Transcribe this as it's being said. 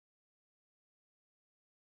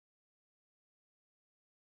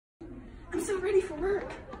I'm so ready for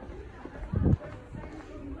work.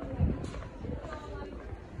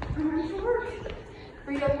 I'm ready for work.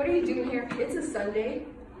 Rita, what are you doing here? It's a Sunday.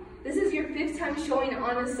 This is your 5th time showing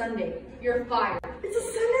on a Sunday. You're fired. It's a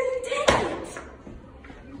Sunday, dang it!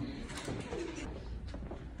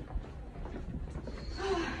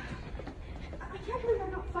 I can't believe I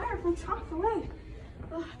got fired from Chick-fil-A.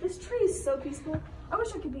 This tree is so peaceful. I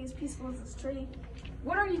wish I could be as peaceful as this tree.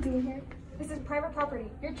 What are you doing here? This is private property.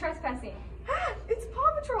 You're trespassing. It's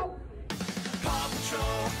Paw Patrol. Paw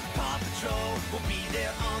Patrol will be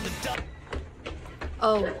there on the double.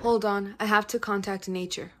 Oh, hold on. I have to contact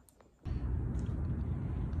nature.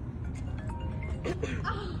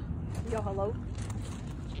 Yo, hello?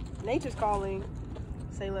 Nature's calling.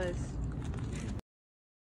 Say less.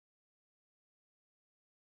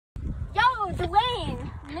 Yo,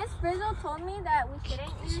 Dwayne! Miss Frizzle told me that we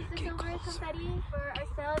shouldn't use the silver confetti for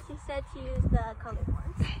ourselves. She said to use the colored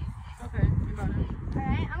ones. Okay, you got it.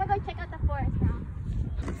 Alright, I'm gonna go check out the forest now.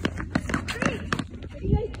 Hey, what are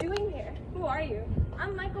you guys doing here? Who are you?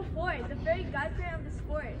 I'm Michael Ford, the fairy godparent of this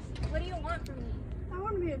forest. What do you want from me? I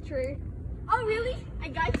want to be a tree. Oh, really? I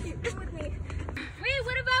got you. Come with me. Wait,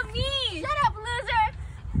 what about me? Shut up, loser!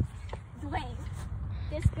 Dwayne,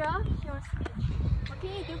 this girl, she wants to be a tree. What can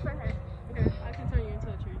you do for her? Okay, I can turn you into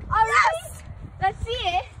a tree. Oh, yes! Let's see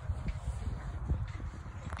it.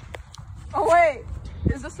 Oh, wait.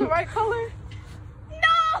 Is this the right color?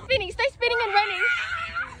 No! Spinning, start spinning and running.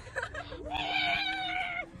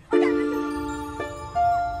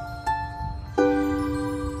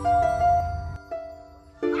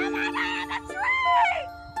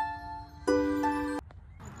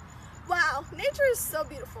 Wow, nature is so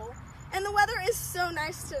beautiful. And the weather is so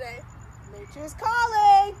nice today. Nature's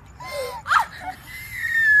calling!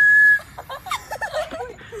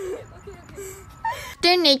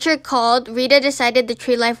 After nature called, Rita decided the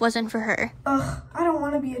tree life wasn't for her. Ugh, I don't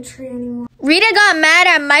want to be a tree anymore. Rita got mad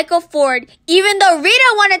at Michael Ford, even though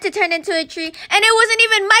Rita wanted to turn into a tree, and it wasn't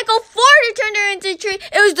even Michael Ford who turned her into a tree,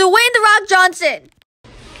 it was Dwayne "The Rock" Johnson.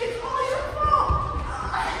 It's all your fault!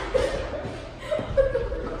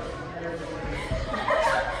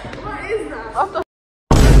 What is that? What the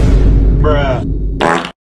Bruh.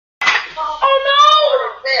 Oh no!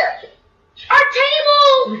 Our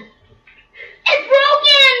table! It's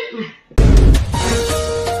broken!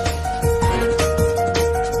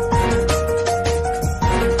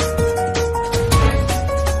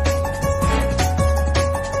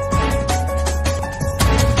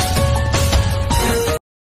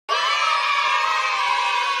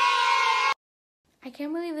 I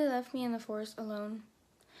can't believe they left me in the forest alone.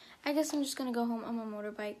 I guess I'm just gonna go home on my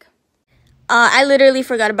motorbike. I literally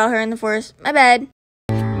forgot about her in the forest. My bad.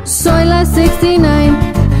 Soy la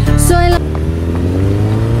 69. Soy la.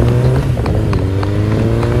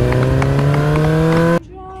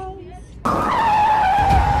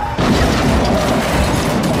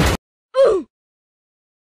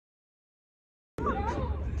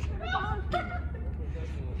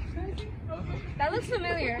 That looks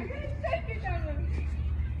familiar.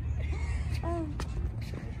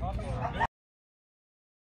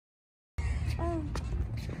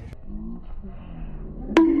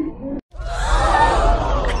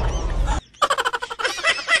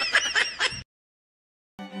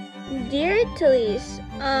 Dear Talise,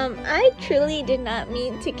 I truly did not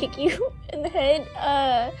mean to kick you in the head,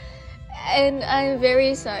 and I'm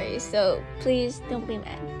very sorry, so please don't be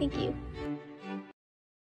mad. Thank you.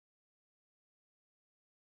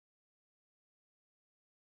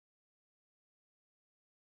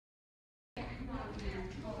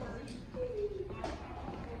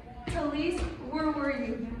 Talise, where were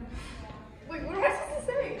you? Wait, what am I supposed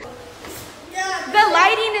to say? Yeah. The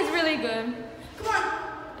lighting is really good. Come on.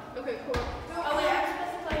 Okay, cool. Oh, wait, I'm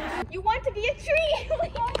supposed to play that. You want to be a tree?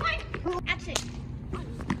 Action.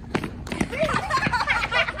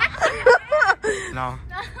 No.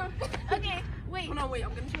 Okay, wait. Oh, no, wait,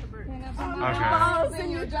 I'm gonna show the bird. Okay. Balls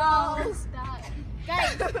in your jaws.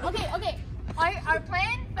 Guys, okay. Our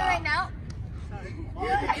plan for right now.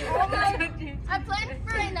 Our plan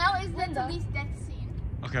for right now is the Talise death scene.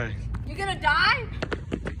 Okay. You gonna die?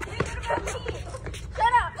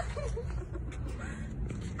 Shut up.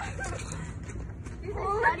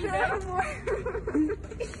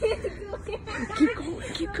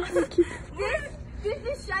 Keep going. This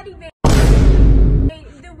is Shady Bay.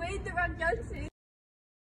 The way The Rock Johnson.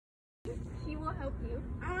 He will help you.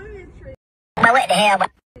 I'm a tree. What the hell?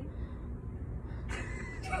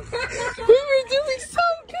 We were doing so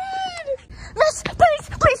good. Miss,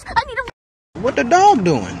 please, I need a. What the dog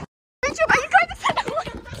doing? Richard, are you trying to set up?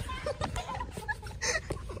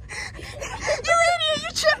 You idiot,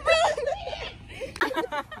 you tripped me.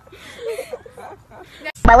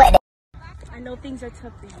 things are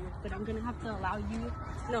tough for you, but I'm gonna have to allow you.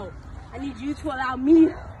 No, I need you to allow me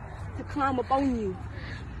to climb up on you.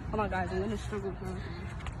 Come on, guys, I'm gonna struggle.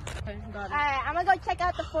 Okay, got it. Alright, I'm gonna go check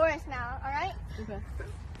out the forest now, alright? Okay.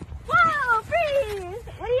 Whoa, freeze!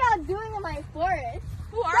 What are y'all doing in my forest?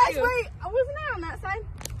 Who are you? Wait, wasn't I on that side?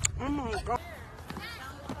 Oh my god.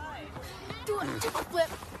 Do a flip.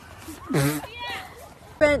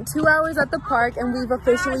 Spent 2 hours at the park and we've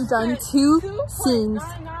officially done 2 scenes.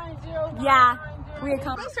 Yeah, we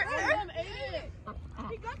accomplished. That's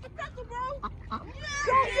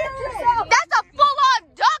a full-on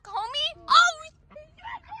duck, homie! Oh!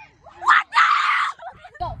 What the hell?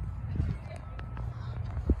 Go.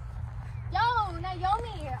 Yo,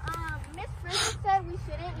 Naomi, Miss Bridget said we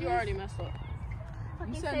shouldn't You already messed up.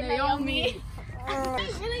 You said Naomi.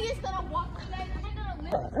 She's really just gonna walk through that and we're gonna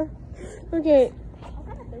live. Okay.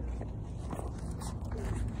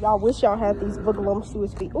 Y'all wish y'all had these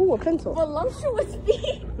voluptuous feet. Ooh, a pencil. Voluptuous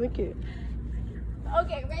feet. Look it.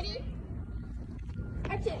 Okay, ready?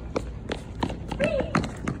 Action. Freeze.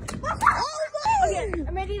 Okay,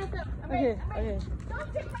 I'm ready to flip. I'm ready. Okay, okay.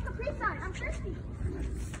 Don't take my Capri Sun. I'm thirsty.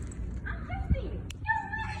 I'm thirsty.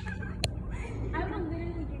 I will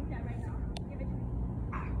literally drink that right now. Give it to me.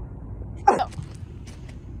 Go.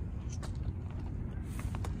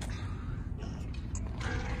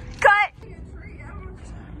 Cut.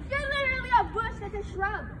 You're literally a bush. That's a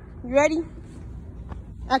shrub. You ready?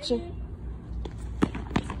 Action.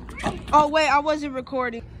 Oh wait, I wasn't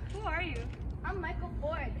recording. Who are you? I'm Michael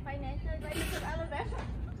Ford, financial advisor of Alabama.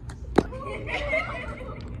 I'm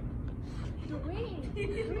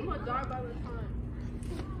gonna die by the time.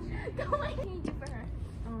 Don't I need you for her?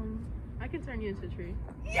 I can turn you into a tree.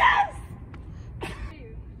 Yes!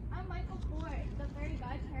 I'm Michael Ford, the fairy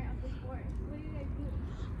godparent of this forest. What do you guys do?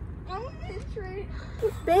 I'm a tree.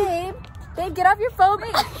 Babe, get off your phone.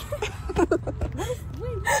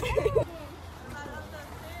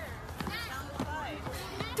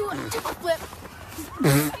 Do a flip.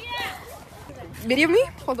 Video me?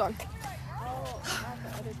 Hold on.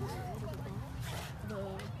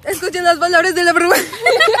 Escuchen las palabras de la broma.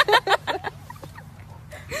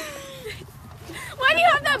 Why do you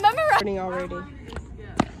have that memorized? Already.